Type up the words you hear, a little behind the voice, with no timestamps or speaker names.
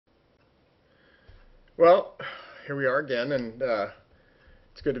Well, here we are again, and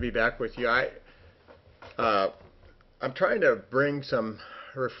it's good to be back with you. Uh, I'm trying to bring some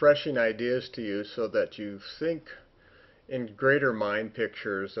refreshing ideas to you so that you think in greater mind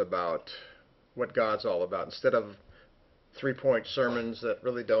pictures about what God's all about, instead of three-point sermons that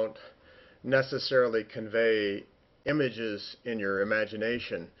really don't necessarily convey images in your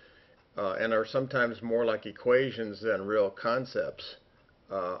imagination and are sometimes more like equations than real concepts.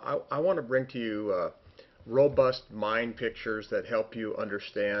 I want to bring to you robust mind pictures that help you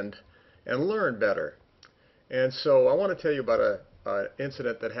understand and learn better. And so I want to tell you about a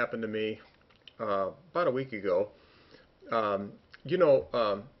incident that happened to me about a week ago. Um, you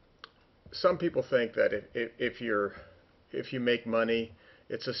know, some people think that if you make money,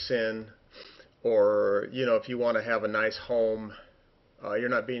 it's a sin, or if you want to have a nice home, you're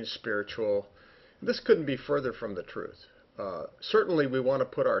not being spiritual. This couldn't be further from the truth. Certainly, we want to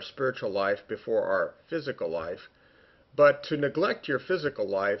put our spiritual life before our physical life, but to neglect your physical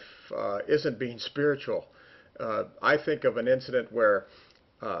life isn't being spiritual. I think of an incident where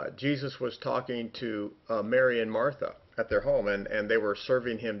Jesus was talking to Mary and Martha at their home, and they were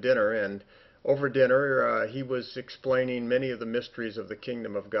serving him dinner. And over dinner, he was explaining many of the mysteries of the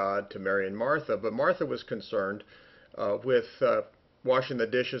kingdom of God to Mary and Martha. But Martha was concerned with washing the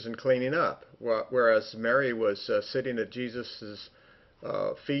dishes and cleaning up, whereas Mary was sitting at Jesus'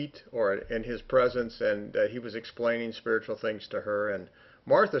 feet or in his presence, and he was explaining spiritual things to her. And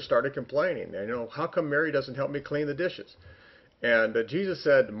Martha started complaining, how come Mary doesn't help me clean the dishes? And Jesus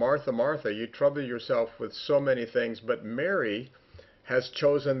said, Martha, Martha, you trouble yourself with so many things, but Mary has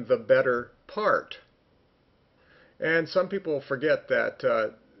chosen the better part. And some people forget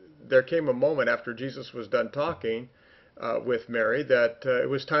that there came a moment after Jesus was done talking with Mary that it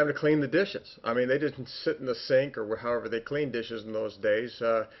was time to clean the dishes. I mean, they didn't sit in the sink or however they cleaned dishes in those days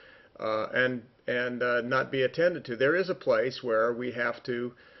and not be attended to. There is a place where we have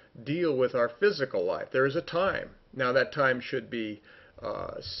to deal with our physical life. There is a time. Now, that time should be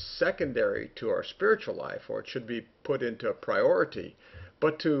secondary to our spiritual life, or it should be put into a priority.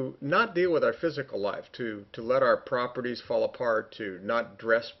 But to not deal with our physical life, to let our properties fall apart, to not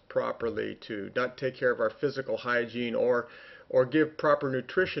dress properly, to not take care of our physical hygiene, or give proper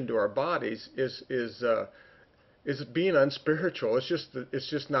nutrition to our bodies is being unspiritual. It's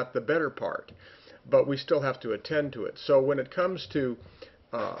just not the better part. But we still have to attend to it. So when it comes to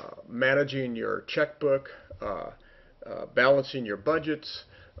managing your checkbook, balancing your budgets,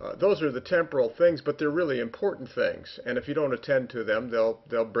 those are the temporal things, but they're really important things. And if you don't attend to them,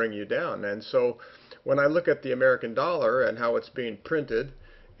 they'll bring you down. And so when I look at the American dollar and how it's being printed,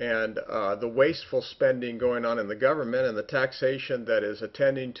 and the wasteful spending going on in the government, and the taxation that is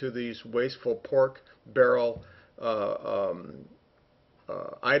attending to these wasteful pork barrel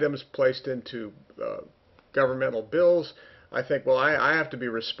items placed into governmental bills, I think, well, I have to be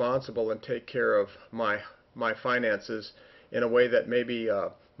responsible and take care of my finances in a way that maybe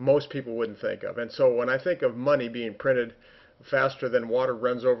most people wouldn't think of. And so when I think of money being printed faster than water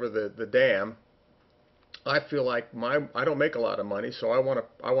runs over the dam, I feel like I don't make a lot of money, so I want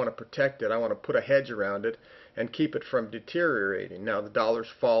to protect it. I want to put a hedge around it and keep it from deteriorating. Now the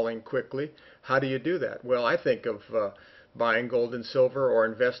dollar's falling quickly. How do you do that? Well, I think of buying gold and silver or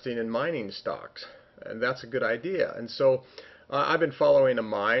investing in mining stocks, and that's a good idea. And so I've been following a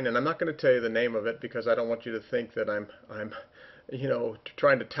mine, and I'm not going to tell you the name of it because I don't want you to think that I'm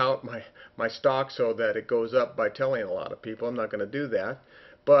trying to tout my stock so that it goes up by telling a lot of people. I'm not going to do that.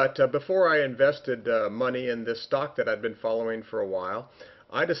 But before I invested money in this stock that I'd been following for a while,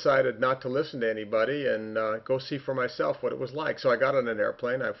 I decided not to listen to anybody and go see for myself what it was like. So I got on an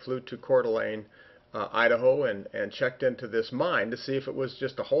airplane. I flew to Coeur d'Alene, Idaho, and checked into this mine to see if it was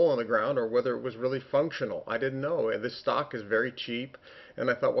just a hole in the ground or whether it was really functional. I didn't know. And this stock is very cheap, and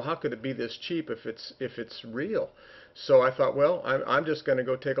I thought, well, how could it be this cheap if it's real? So I thought, well, I'm just going to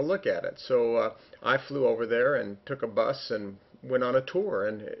go take a look at it. So I flew over there and took a bus and went on a tour,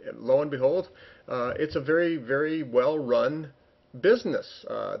 and lo and behold, it's a very, very well run business.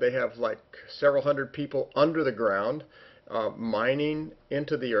 They have like several hundred people under the ground mining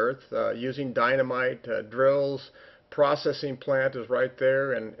into the earth using dynamite drills. Processing plant is right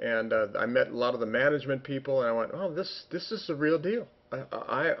there, and I met a lot of the management people, and I went, oh, this is the real deal.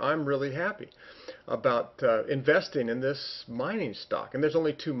 I'm really happy about investing in this mining stock. And there's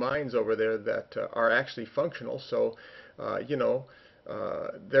only two mines over there that are actually functional, so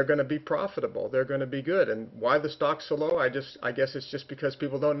they're going to be profitable. They're going to be good. And why the stock's so low? I guess it's just because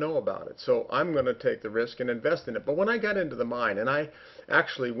people don't know about it. So I'm going to take the risk and invest in it. But when I got into the mine, and I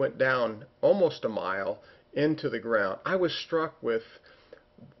actually went down almost a mile into the ground, I was struck with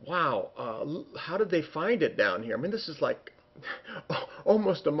wow, how did they find it down here? I mean, this is like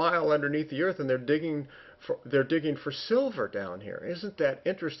almost a mile underneath the earth, and they're digging for silver down here. Isn't that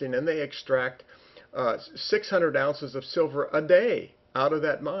interesting? And they extract 600 ounces of silver a day out of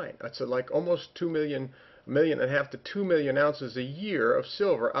that mine. That's like almost 1.5 to 2 million ounces a year of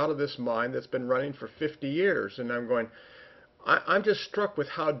silver out of this mine that's been running for 50 years. And I'm going, I'm just struck with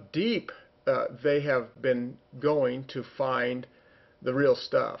how deep they have been going to find the real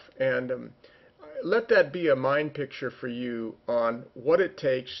stuff. And let that be a mind picture for you on what it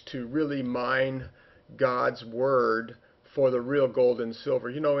takes to really mine God's Word for the real gold and silver.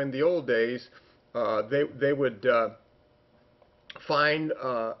 You know, in the old days, they would find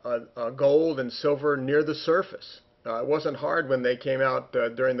gold and silver near the surface. It wasn't hard when they came out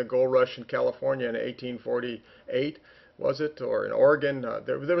during the gold rush in California in 1848, was it, or in Oregon?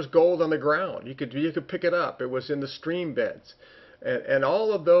 There was gold on the ground. You could pick it up. It was in the stream beds, and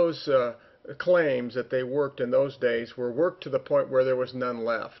all of those claims that they worked in those days were worked to the point where there was none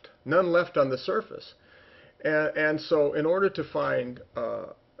left on the surface. And so, in order to find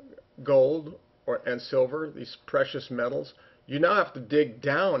gold and silver, these precious metals, you now have to dig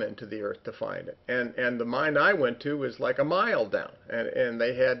down into the earth to find it. And the mine I went to was like a mile down, and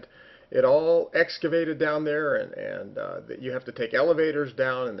they had it all excavated down there, and you have to take elevators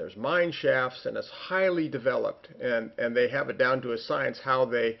down, and there's mine shafts, and it's highly developed, and they have it down to a science how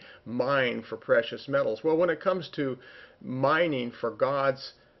they mine for precious metals. Well, when it comes to mining for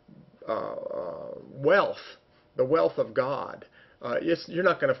God's wealth, the wealth of God, you're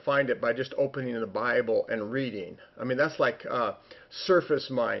not going to find it by just opening the Bible and reading. I mean, that's like surface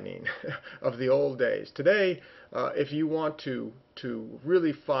mining of the old days. Today, if you want to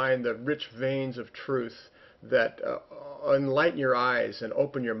really find the rich veins of truth that enlighten your eyes and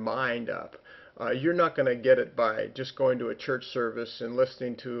open your mind up, you're not going to get it by just going to a church service and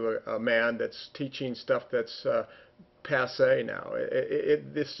listening to a man that's teaching stuff that's passe now.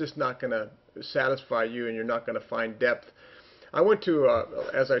 It's just not going to satisfy you, and you're not going to find depth. I went to,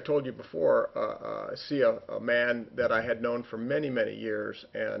 as I told you before, see a man that I had known for many, many years,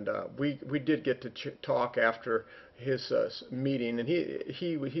 and we did get to talk after his meeting, and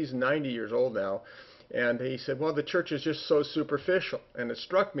he's 90 years old now, and he said, well, the church is just so superficial, and it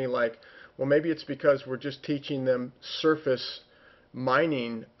struck me like, well, maybe it's because we're just teaching them surface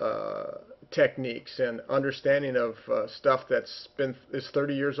mining techniques and understanding of stuff is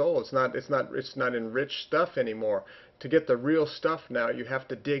 30 years old. It's not enriched stuff anymore. To get the real stuff now, you have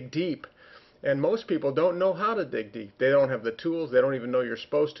to dig deep. And most people don't know how to dig deep. They don't have the tools. They don't even know you're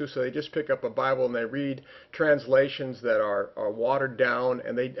supposed to. So they just pick up a Bible and they read translations that are watered down,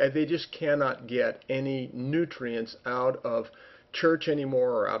 and they just cannot get any nutrients out of church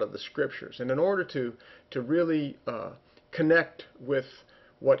anymore or out of the scriptures. And in order to really connect with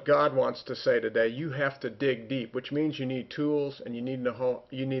what God wants to say today, you have to dig deep, which means you need tools and you need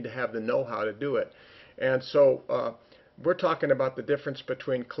to have the know-how to do it. And so we're talking about the difference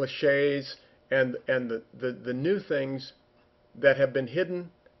between cliches and the new things that have been hidden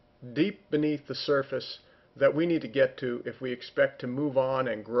deep beneath the surface that we need to get to if we expect to move on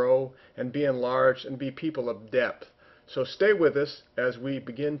and grow and be enlarged and be people of depth. So stay with us as we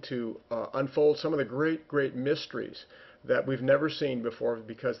begin to unfold some of the great, great mysteries that we've never seen before,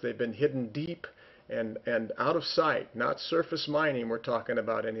 because they've been hidden deep and out of sight. Not surface mining we're talking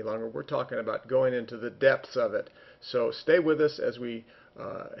about any longer. We're talking about going into the depths of it. So stay with us as we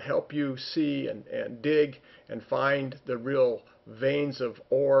help you see and dig and find the real veins of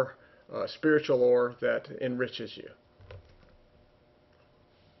ore, spiritual ore that enriches you.